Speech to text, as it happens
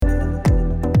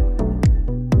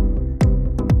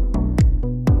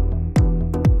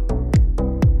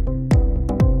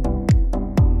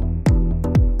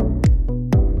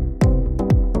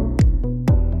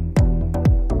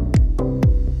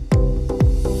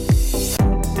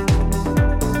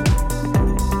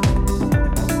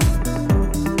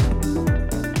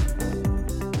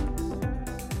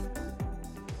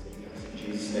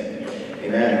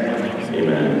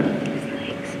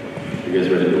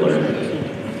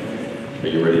Are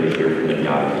you ready to hear from the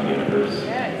God of the universe? I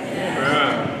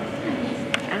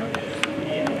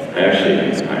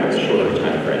have a shorter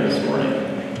time frame this morning,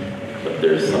 but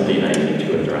there's something I need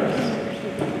to address.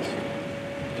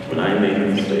 When I make a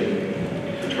mistake,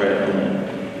 I try to own it.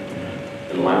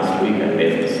 And last week I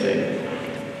made a mistake.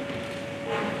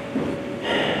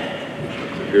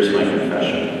 So here's my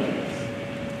confession.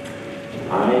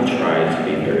 I try to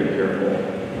be very careful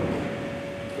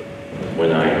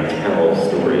when I tell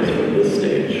stories from this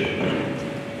stage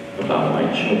about my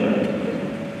children.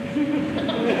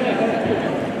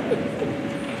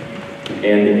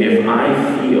 And if I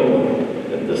feel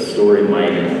that the story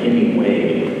might in any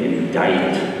way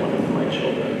indict one of my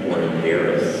children or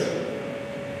embarrass,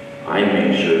 I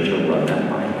make sure to run that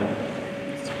by them.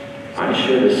 I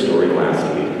shared a story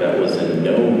last week that was in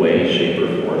no way, shape, or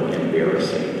form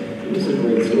embarrassing. It was a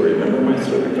great story. Remember my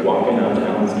story, walking out to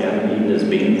Alan's cabin eating his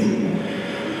beans?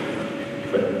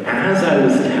 But as I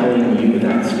was telling you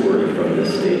that story from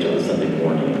this stage on Sunday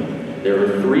morning, there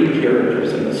were three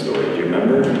characters in the story. Do you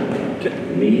remember?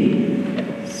 Me,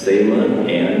 Selah,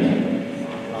 and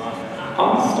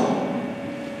Austin.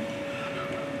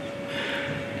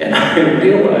 And I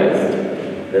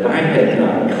realized that I had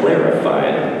not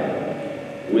clarified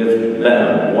with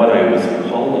them what I was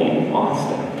calling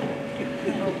Austin.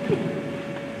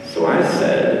 So I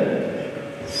said,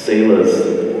 Selah's,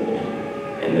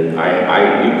 and then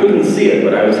you couldn't see it,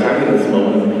 but I was having this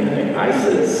moment of panic. I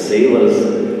said, Selah's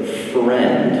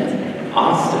friend,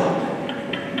 Austin.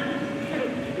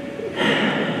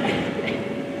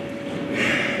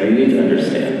 Now you need to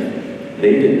understand,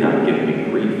 they did not give me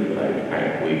grief.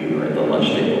 We were at the lunch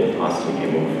table. Austin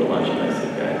came over for lunch, and I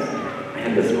said, guys, I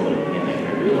had this moment of panic. I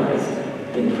realized I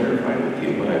didn't clarify with you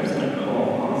what I was going to call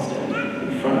Austin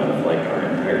in front of our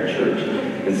entire church.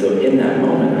 And so in that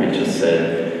moment, I just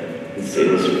said,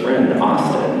 Selah's friend,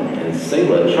 Austin. And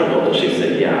Selah chuckled, and she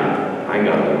said, yeah, I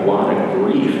got a lot of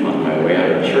grief on my way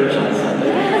out of church on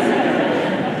Sunday.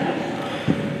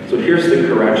 So here's the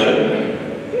correction.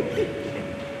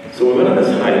 So we went on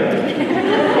this hike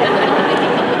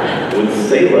with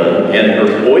Selah and her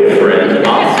boyfriend,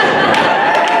 Austin.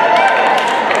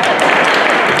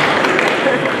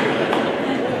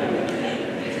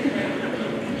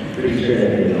 Pretty sure I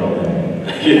did all that.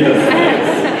 Yes.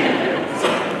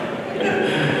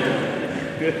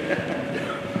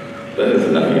 That has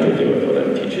nothing to do with what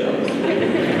I'm teaching on this morning.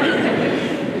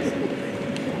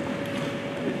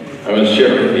 I'm going to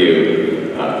share with you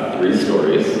three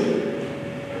stories.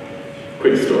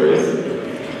 Quick stories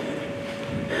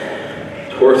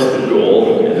towards the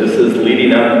goal. And this is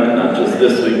leading up, not just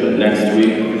this week, but next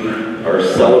week, our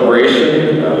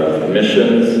celebration of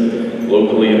missions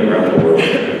locally and around the world.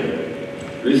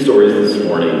 Three stories this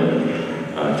morning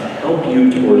to help you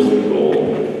towards the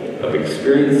goal of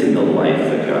experiencing the life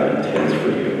that God intends for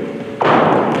you.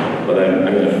 But I'm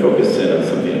going to focus in on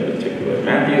something in particular.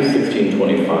 Matthew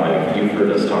 16:25. You've heard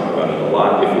us talk about it a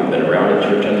lot if you've been around at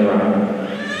Church on the Rock.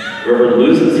 Whoever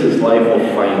loses his life will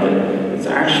find it. It's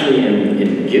actually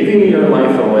in giving your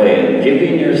life away and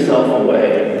giving yourself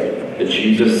away that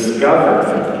you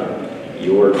discover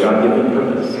your God-given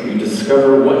purpose. You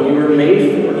discover what you were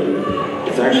made for.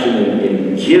 It's actually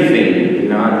in giving,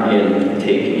 not in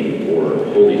taking or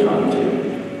holding on to.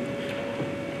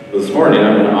 This morning,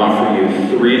 I'm going to offer you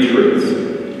three truths.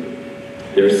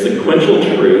 They're sequential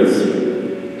truths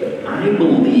that I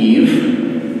believe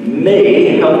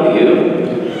may help you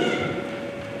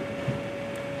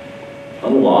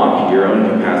unlock your own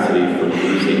capacity for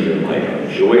losing your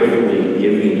life, joyfully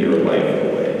giving your life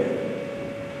away.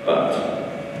 But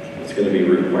what's going to be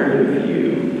required of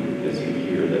you as you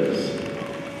hear this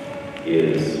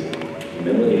is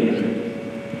humility,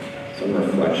 some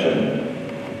reflection,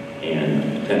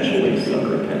 and potentially some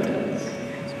repentance.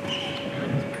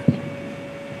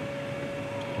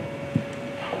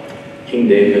 King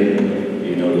David,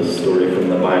 you know the story from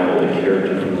the Bible, the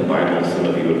character from the Bible. Some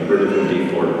of you have heard of him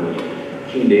before.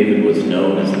 King David was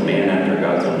known as a man after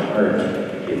God's own heart.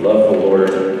 He loved the Lord.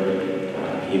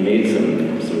 He made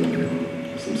some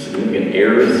significant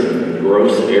errors, some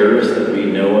gross errors that we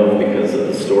know of because of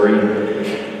the story.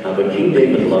 But King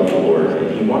David loved the Lord,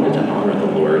 and he wanted to honor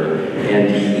the Lord.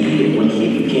 And when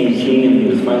he became king and he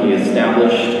was finally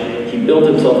established, he built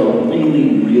himself a really,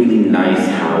 really nice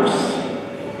house.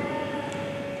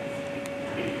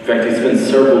 In fact, he spent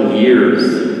several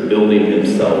years building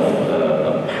himself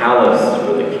a palace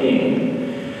for the king.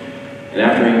 And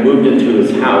after he moved into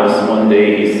his house, one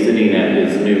day he's sitting at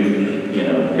his new,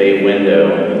 bay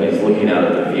window, and he's looking out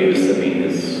at the view, sipping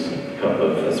his cup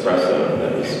of espresso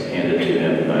that was handed to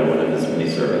him by one of his many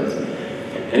servants.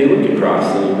 And he looked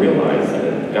across and he realized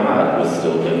that God was is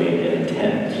still living in a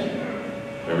tent.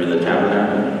 Remember the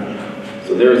tabernacle?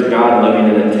 So there's God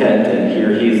living in a tent, and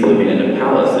here he's living in a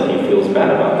palace, and he feels bad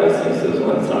about this, and he says,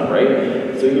 well, that's not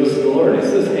right. So he goes to the Lord, and he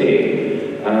says,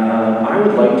 hey, I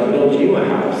would like to build you a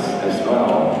house as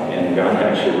well. And God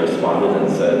actually responded and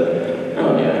said, I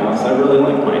don't need a house, I really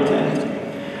like my tent.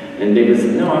 And David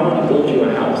said, no, I want to build you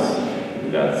a house.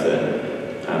 And God said,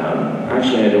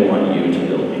 actually, I don't want you to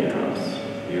build me a house.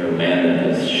 You're a man that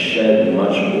has shed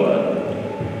much blood.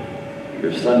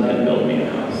 Your son can build me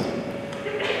a house.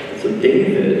 So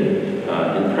David,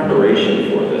 in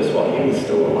preparation for this, while he was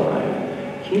still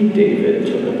alive, King David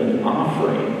took up an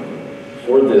offering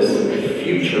for this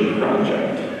future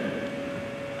project.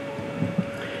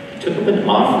 He took up an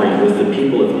offering with the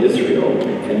people of Israel,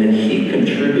 and then he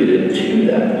contributed to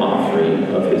that offering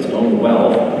of his own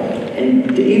wealth.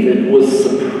 And David was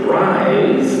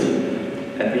surprised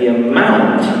at the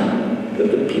amount that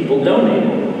the people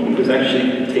donated. He was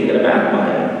actually taken aback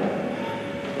by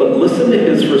it. But listen to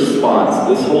his response.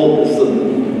 This is a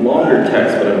longer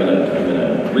text, but I'm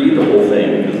gonna read the whole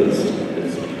thing because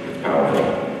it's powerful.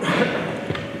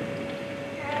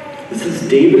 This is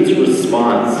David's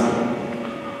response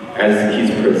as he's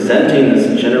presenting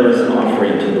this generous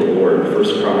offering to the Lord.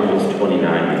 1 Chronicles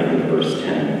 29, beginning in verse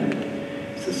 10.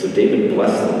 It says, so David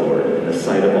blessed the Lord in the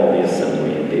sight of all the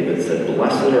assembly, and David said,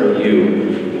 blessed are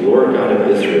you, Lord God of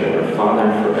Israel, our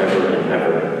Father forever and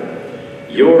ever.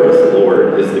 Yours,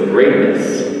 Lord, is the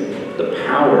greatness, the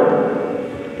power,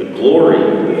 the glory,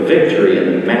 the victory,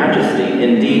 and the majesty.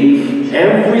 Indeed,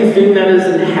 everything that is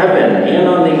in heaven and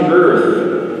on the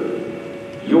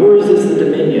earth, yours is the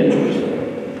dominion.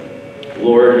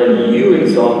 Lord, and you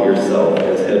exalt yourself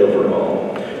as head over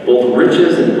all. Both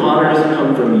riches and honors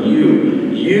come from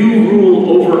you. You rule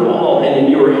over all, and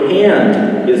in your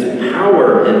hand is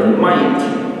power and might.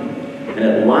 And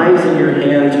it lies in your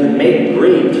hand to make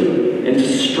great and to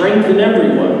strengthen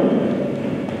everyone.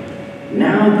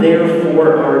 Now,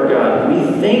 therefore, our God,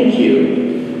 we thank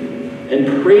you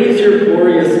and praise your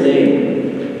glorious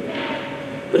name.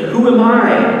 But who am I,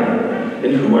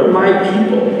 and who are my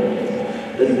people,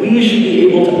 that we should be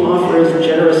able to offer as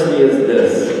generously as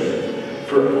this?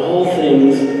 For all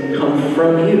things come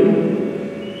from you,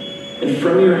 and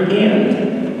from your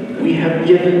hand we have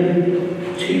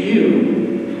given to you.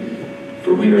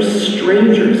 For we are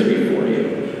strangers before you,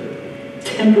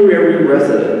 temporary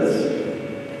residents,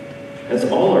 as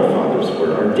all our fathers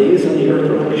were. Our days on the earth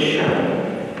are like a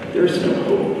shadow. There is no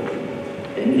hope.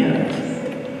 And yet,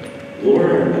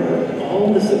 Lord our God,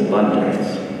 all this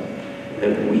abundance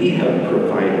that we have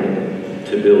provided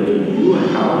to build you a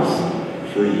house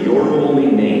for your holy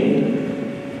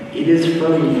name, it is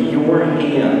from your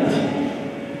hand,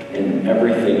 and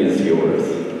everything is yours.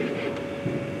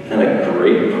 Isn't that a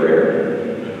great prayer?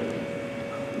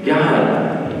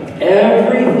 God,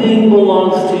 everything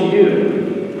belongs to you.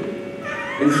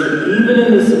 And so even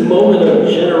in this moment of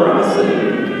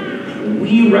generosity,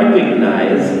 we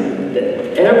recognize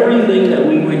that everything that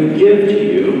we would give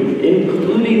to you,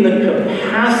 including the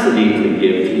capacity to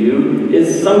give to you,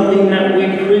 is something that we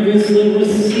previously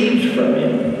received from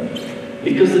you,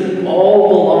 because it all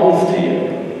belongs to you.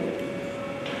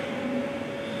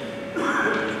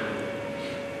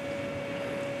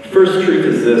 First truth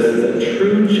is this, is that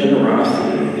true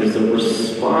generosity is a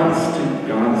response to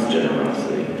God's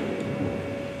generosity.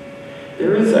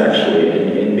 There is actually,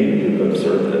 and maybe you've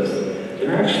observed this,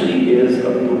 there actually is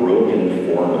a broken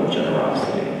form of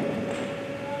generosity.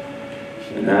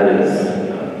 And that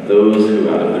is those who,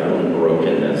 out of their own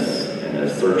brokenness and a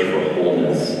search for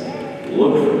wholeness,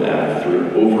 look for that through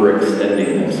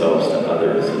overextending themselves to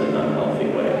others in an unhealthy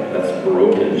way. That's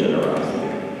broken generosity.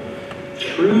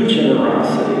 True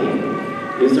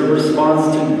generosity is a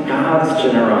response to God's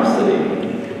generosity.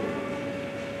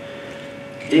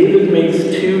 David makes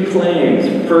two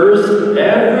claims. First,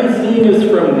 everything is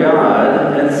from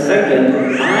God, and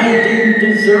second, I didn't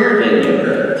deserve any of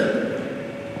it.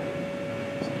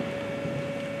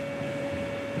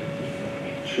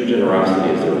 True generosity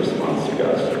is a response to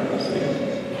God's generosity.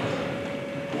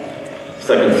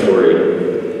 Second story.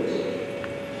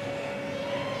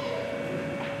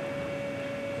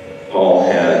 Paul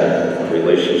had a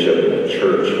relationship with a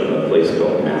church from a place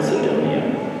called Macedonia.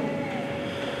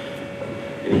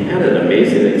 And he had an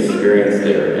amazing experience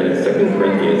there. And in 2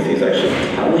 Corinthians, he's actually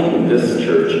telling this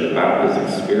church about his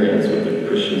experience with the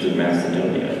Christians in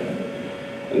Macedonia.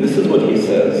 And this is what he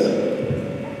says.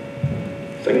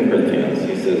 2 Corinthians,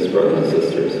 he says, brothers and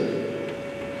sisters,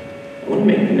 I want to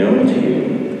make known to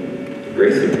you the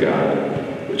grace of God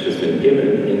which has been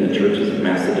given in the churches of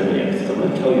Macedonia. So I'm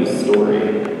going to tell you a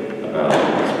story about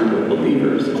this group of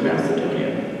believers in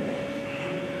Macedonia.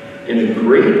 in a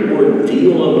great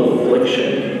ordeal of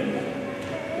affliction,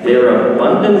 their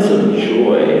abundance of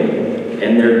joy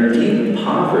and their deep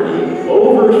poverty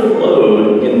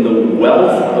overflowed in the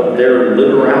wealth of their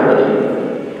liberality.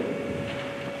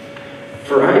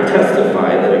 For I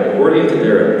testify that according to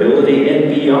their ability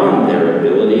and beyond their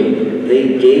ability,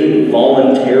 they gave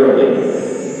voluntarily,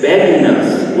 begging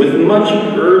us with much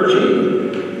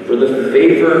urging for the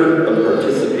favor of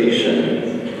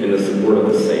participation in the support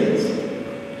of the saints.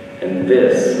 And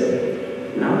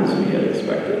this, not as we had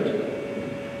expected,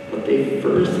 but they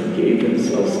first gave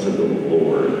themselves to the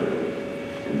Lord,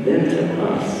 and then to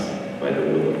us by the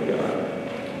will of God.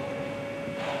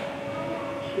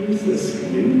 Here's this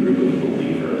new group of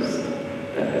believers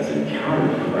that has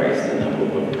encountered Christ and the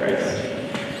hope of Christ.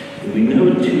 And we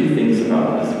know two things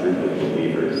about this group of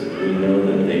believers. We know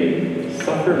that they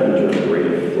suffered under great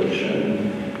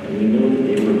affliction, and we know that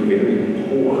they were very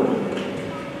poor.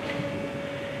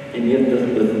 And yet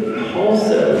Paul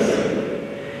says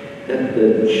that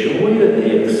the joy that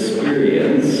they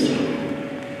experienced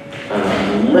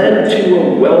led to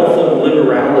a wealth of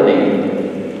liberality.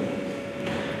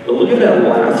 But look at that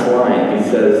last line. He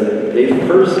says, they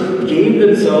first gave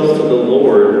themselves to the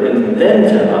Lord and then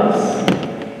to us.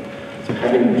 So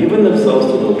having given themselves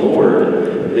to the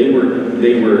Lord, they were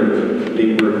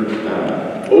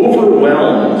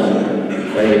overwhelmed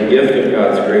by the gift of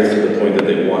God's grace to the point that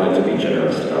they wanted to be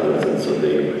generous to others. And so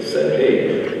they said,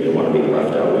 hey, we don't want to be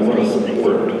left out. We want to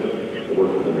support the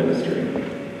work of the ministry.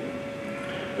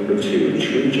 Number two,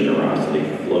 true generosity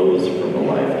flows from the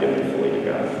life given fully to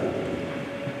God.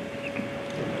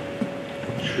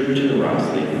 True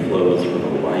generosity flows from a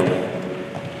life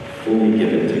fully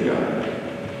given to God.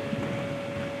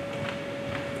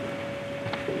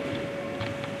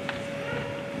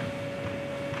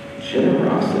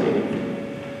 Generosity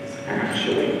is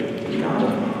actually not a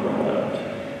product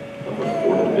of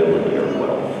affordability or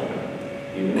wealth.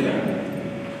 You know that.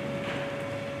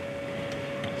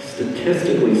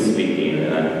 Statistically speaking,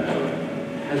 and I'm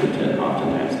hesitant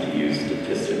oftentimes to use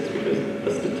statistics because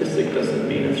a statistic doesn't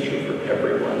mean it's true for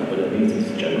everyone, but it means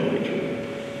it's generally true.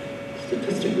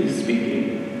 Statistically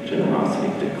speaking, generosity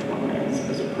declines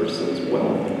as a person's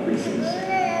wealth increases.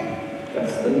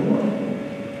 That's the norm.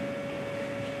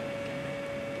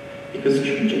 Because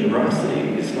true generosity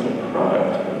is not a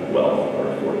product of wealth or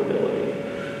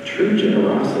affordability. True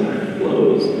generosity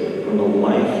flows from a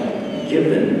life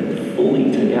given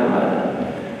fully to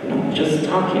God. I'm not just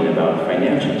talking about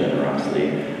financial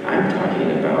generosity. I'm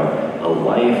talking about a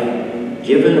life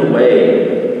given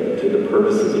away to the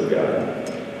purposes of God.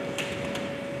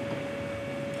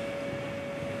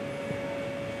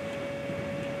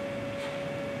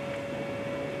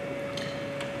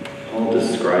 Paul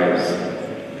describes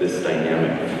this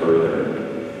dynamic further.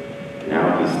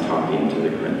 Now he's talking to the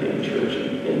Corinthian church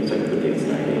in 2 Corinthians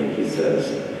 9:8. He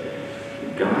says,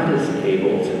 God is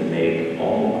able to make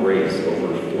all grace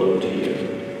overflow to you.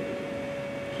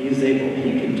 He is able,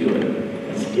 he can do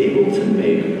it. He's able to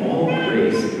make all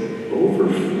grace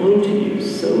overflow to you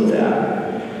so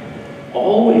that,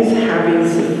 always having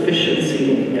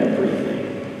sufficiency in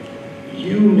everything,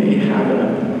 you may have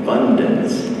an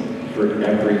abundance for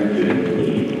every good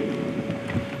need.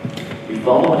 You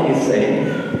follow what he's saying?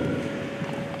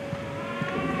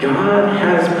 God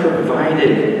has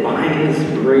provided by his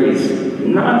grace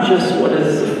not just what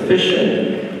is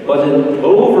sufficient, but an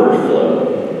overflow,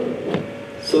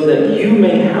 so that you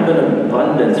may have an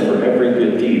abundance for every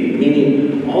good deed.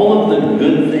 Meaning, all of the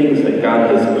good things that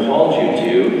God has called you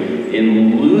to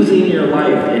in losing your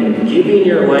life, in giving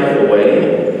your life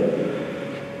away.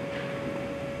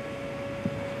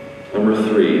 Number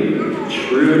three,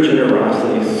 true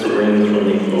generosity springs from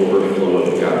the overflow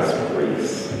of God's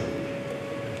grace.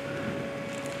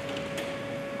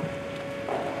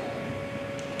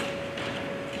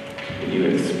 When you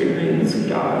experience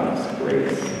God's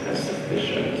grace as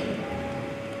sufficient,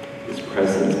 his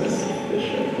presence as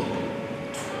sufficient,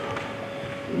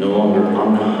 no longer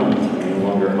on the hunt, I'm no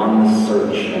longer on the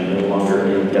search, I'm no longer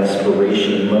in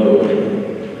desperation mode.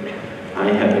 I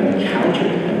have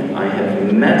encountered him, I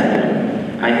have met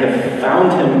him, I have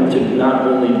found him to not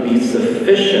only be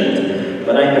sufficient,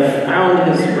 but I have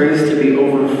found his grace to be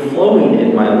overflowing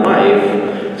in my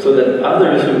life, so that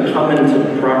others who come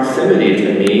into proximity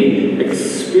to me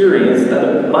experience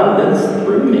that abundance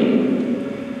through me.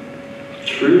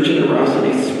 True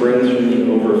generosity springs from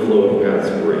the overflow of God's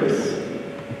grace.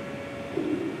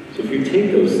 So if you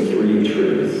take those three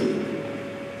truths,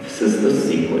 this is the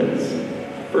sequence.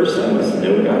 First, I must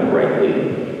know God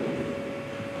rightly.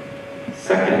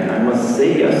 Second, I must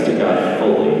say yes to God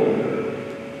fully.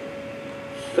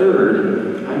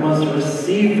 third, I must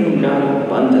receive from God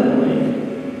abundantly,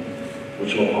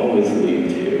 which will always lead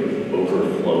to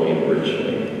overflowing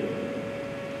richly.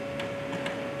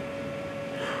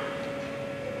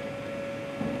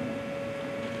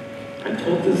 I'm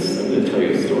going to tell you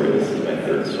a story. This is my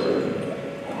third story.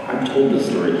 I've told this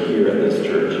story here at this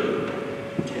church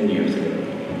 10 years ago.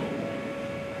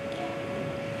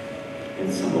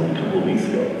 And someone a couple of weeks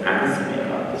ago asked me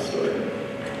about this story.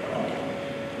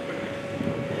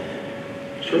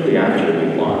 Shortly after we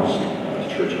launched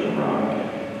Church on the Rock,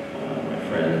 my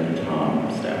friend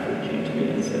Tom Stafford came to me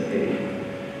and said, "Hey,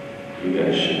 you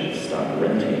guys should stop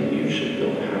renting. You should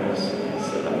build a house." And I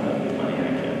said, "I don't have any money.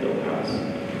 I can't build a house."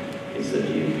 He said,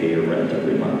 "Do you pay your rent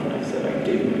every month?" And I said, "I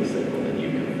do." And he said, "Well, then you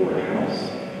can afford a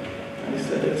house." And I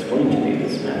said, "Explain to me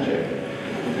this magic."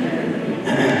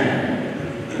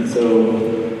 And so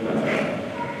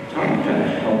Tom kind of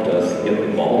helped us get the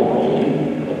ball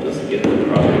rolling, helped us get the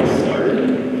project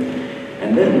started.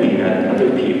 And then we had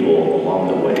other people along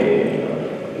the way.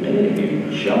 Many of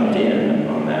you jumped in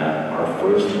on that, our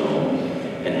first home,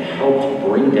 and helped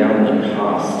bring down the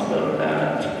cost of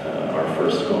that, our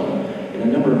first home, in a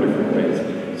number of different ways.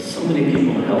 So many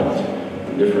people helped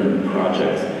on different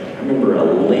projects. I remember a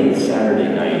late Saturday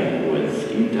night with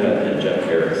Steve Tutt and Jeff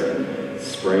Harrison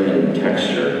spraying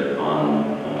texture on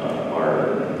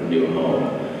our new home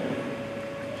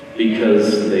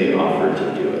because they offered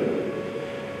to do it.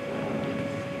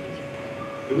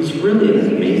 It was really an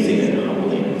amazing and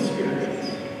humbling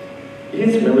experience. You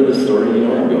guys remember this story? You know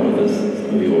where I'm going with this?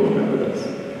 Some of you will remember this.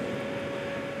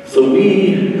 So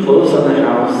we closed on the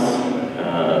house.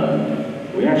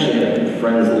 We actually had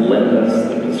friends lend us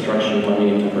the construction money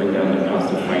to bring down the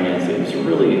cost of financing.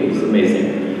 It was amazing.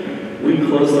 We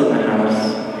closed on the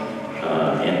house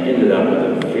and ended up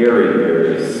with a very,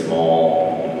 very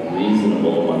small,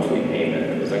 reasonable monthly payment.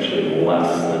 It was actually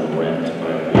less than rent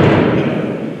by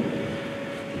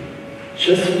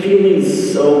just feeling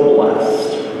so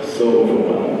blessed, so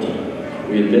overwhelmed.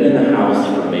 We had been in the house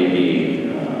for maybe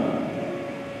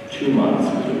 2 months,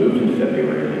 because we moved in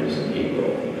February, it was in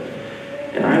April.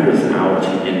 And I was out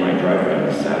in my driveway on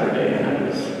a Saturday, and I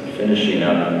was finishing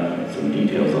up some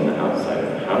details on the outside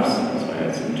of the house, so I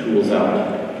had some tools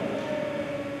out.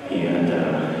 And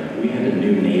we had a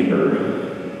new neighbor,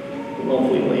 a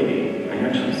lovely lady. I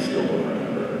actually still don't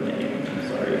remember her name, I'm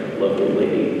sorry, lovely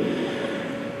lady.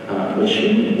 But she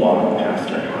would walk past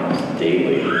her house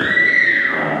daily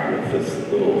with this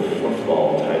little fluff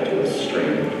ball tied to a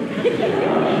string.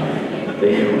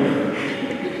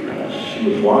 She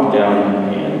would walk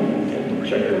down and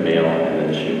check her mail, and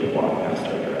then she would walk past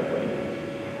our driveway.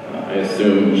 I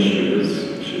assume she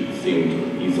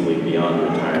seemed easily beyond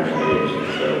retirement age,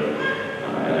 so,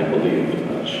 and I believe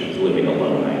she was living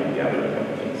alone. I gathered a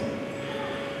couple things.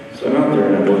 So I'm out there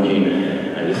and I'm looking.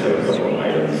 I just have a couple of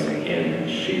items, and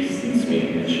she sees me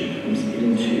and she comes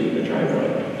into the driveway.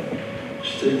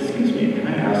 She said, "Excuse me, can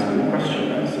I ask you a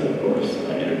question?" I said, "Of course."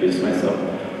 And I introduced myself.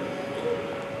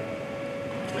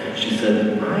 She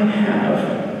said, "I have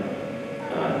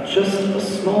just a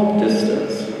small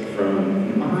distance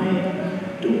from my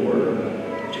door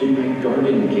to my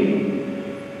garden gate.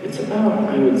 It's about,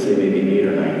 I would say, maybe 8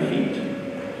 or 9 feet.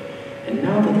 And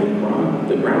now that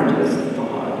the ground has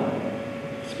thawed,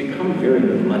 it's become very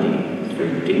muddy. It's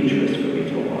very dangerous for me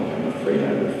to walk. I'm afraid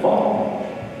I would fall.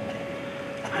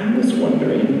 I was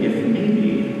wondering if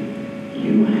maybe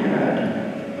you had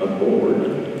a board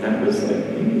that was like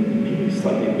maybe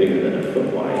slightly bigger than a foot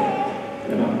wide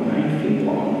and about 9 feet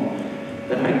long,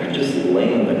 that I could just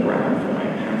lay on the ground for my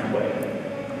pathway."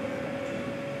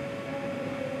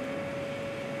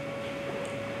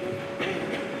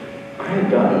 I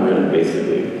had gotten rid of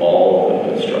basically all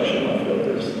the construction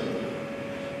leftovers.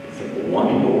 It's like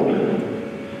one board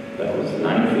that was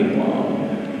 9 feet long,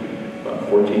 about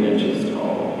 14 inches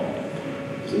tall.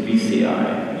 It was a VCI,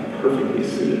 perfectly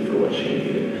suited for what she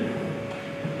needed.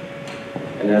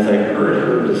 And as I heard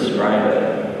her describe it,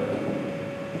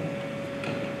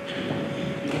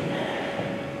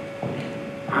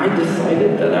 I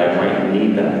decided that I might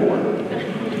need that board.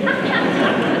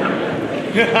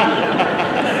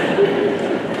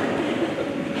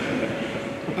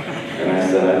 And I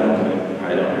said,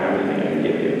 I don't have anything I can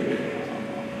give you.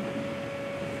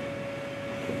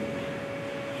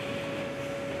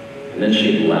 And then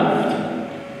she left.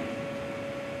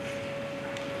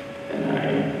 And I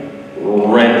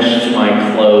wrenched my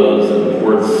clothes and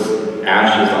poured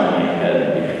ashes on my head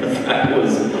because I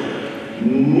was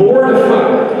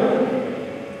mortified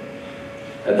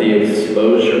at the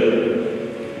exposure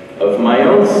of my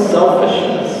own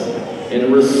selfishness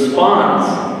in response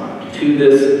to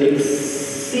this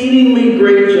exceedingly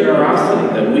great generosity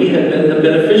that we have been the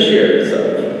beneficiaries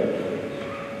of.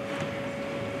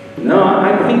 No,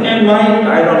 I think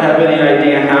I don't have any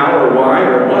idea how or why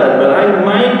or what, but I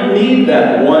might need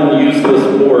that one useless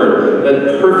board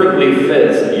that perfectly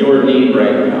fits your need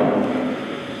right now.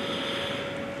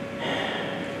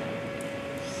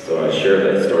 So I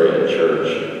shared that story at church.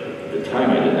 At the time,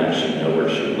 I didn't actually know where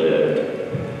she lived.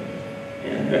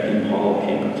 And Becky Paul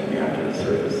came up to me after the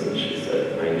service and she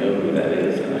said, I know who that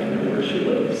is and I know where she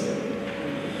lives.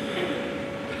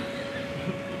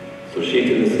 So she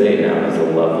to this day now has a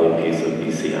lovely piece of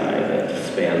BCI that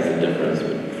spans the distance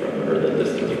from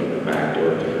her back door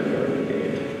to her garden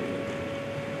gate.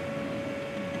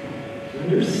 You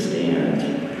understand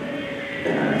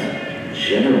that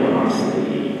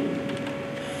generosity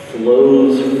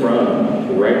flows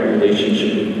from right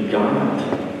relationship with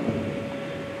God.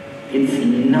 It's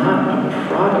not a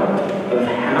product of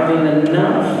having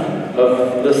enough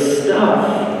of the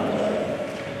stuff.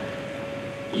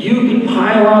 You could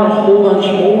pile on a whole bunch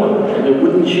more, and it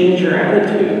wouldn't change your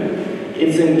attitude.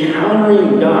 It's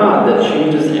encountering God that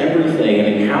changes everything,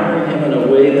 and encountering Him in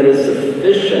a way that is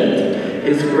sufficient.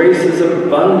 His grace is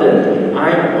abundant.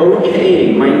 I'm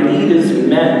okay. My need is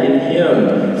met in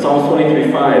Him. Psalms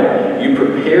 23:5. You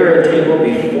prepare a table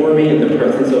before me in the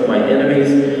presence of my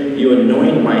enemies. You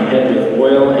anoint my head with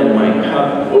oil, and my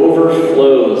cup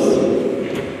overflows.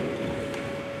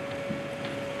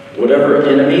 Whatever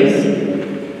enemies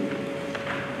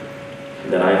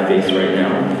that I face right now,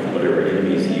 whatever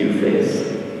enemies you face,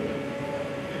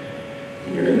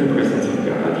 when you're in the presence of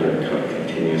God, your cup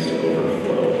continues to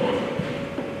overflow.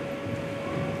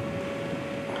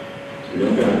 To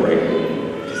know God rightly,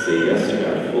 to say yes to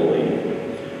God fully,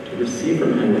 to receive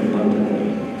from Him abundantly,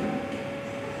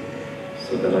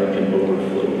 so that I can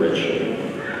overflow richly.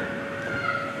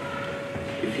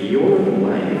 If your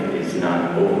life is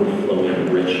not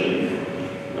overflowing richly,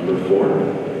 number 4,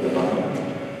 the bottom,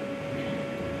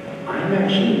 I'm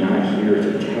actually not here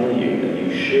to tell you that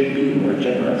you should be more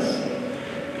generous,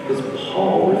 because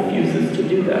Paul refuses to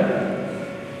do that.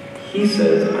 He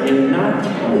says, I am not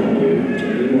telling you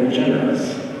to be more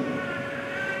generous.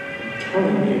 I'm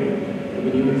telling you that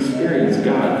when you experience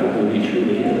God for who He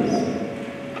truly is,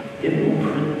 it will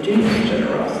produce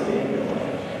generosity in your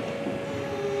life.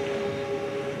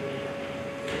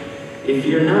 If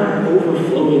you're not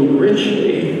overflowing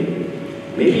richly,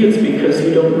 maybe it's because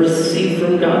you don't receive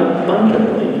from God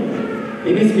abundantly.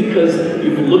 Maybe it's because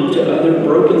you've looked to other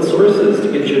broken sources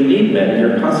to get your need met and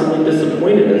you're constantly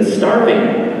disappointed and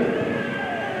starving.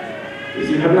 Because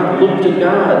you have not looked to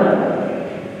God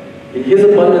in His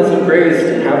abundance of grace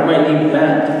to have my need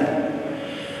met.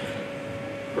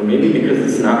 Or maybe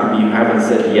because you haven't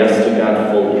said yes to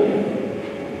God fully.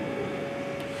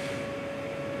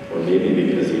 Or maybe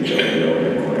because you don't know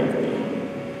Him rightly.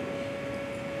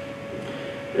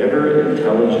 Whatever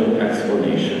intelligent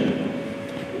explanation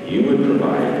that you would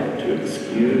provide to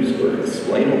excuse or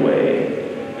explain away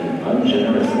an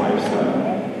ungenerous lifestyle,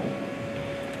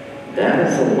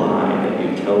 that is a lie that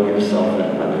you tell yourself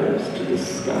and others to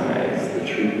disguise the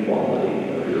true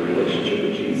quality of your relationship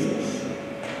with Jesus.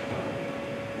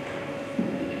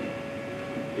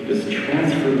 Because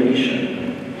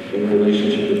transformation in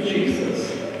relationship with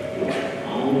Jesus will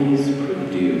always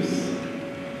produce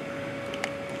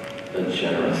a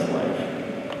generous life.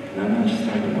 And I'm not just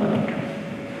talking money.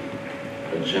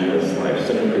 A generous life.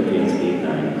 2 Corinthians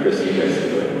 8:9. Chris, you guys can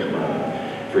go ahead and come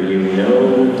on. For you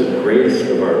know the grace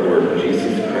of our Lord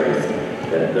Jesus Christ,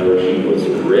 that though He was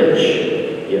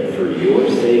rich, yet for your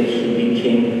sake He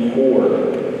became poor,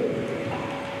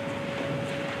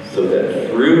 so that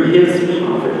through His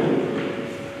poverty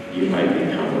you might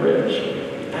become rich.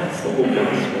 That's the whole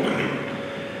gospel.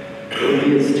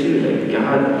 Philippians 2, that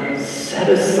God set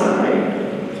aside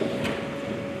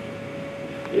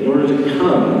in order to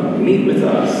come, meet with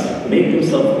us, make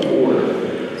Himself poor,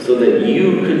 so that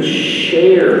you could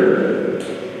share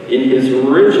in His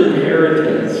rich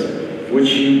inheritance, which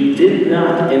you did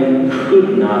not and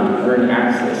could not earn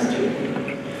access to.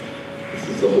 This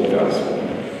is the whole gospel.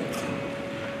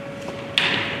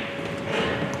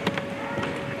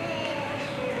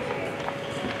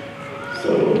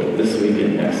 So this week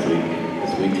and next week,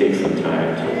 as we take some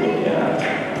time to look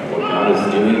at what God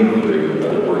is doing through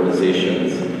other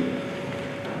organizations,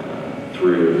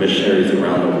 through missionaries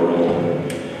around the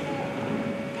world,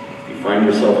 if you find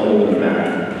yourself holding back,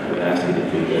 I would ask you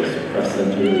to do this. Press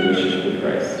into a relationship with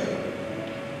Christ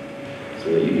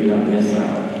so that you do not miss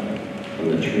out on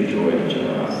the true joy of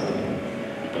generosity.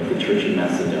 Like the church in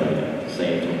Macedonia,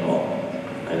 saying to Paul,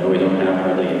 I know we don't have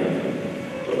hardly anything,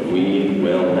 but we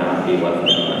will not be left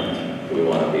behind. We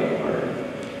want to be a part.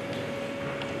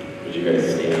 you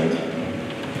guys stand?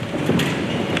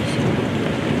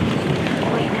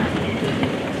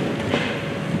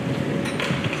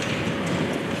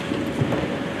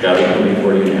 God, we come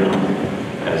before you now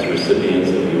as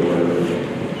recipients of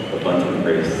your abundant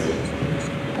grace.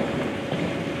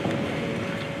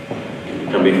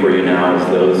 We come before you now as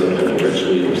those who have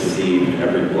richly received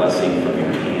every blessing from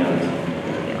your hand.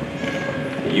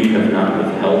 That you have not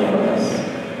withheld from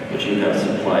us, but you have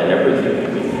supplied everything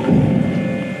that we need.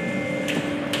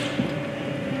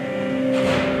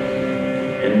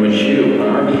 And would you, on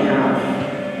our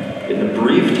behalf, in the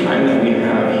brief time that we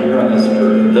have here on this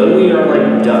earth, though we are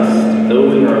like dust, though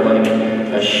we are like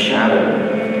a shadow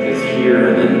that is here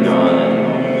and then gone in a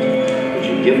moment, would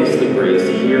you give us the grace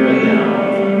here and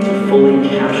now to fully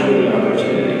capture the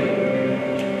opportunity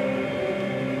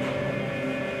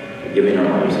of giving our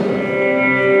lives away?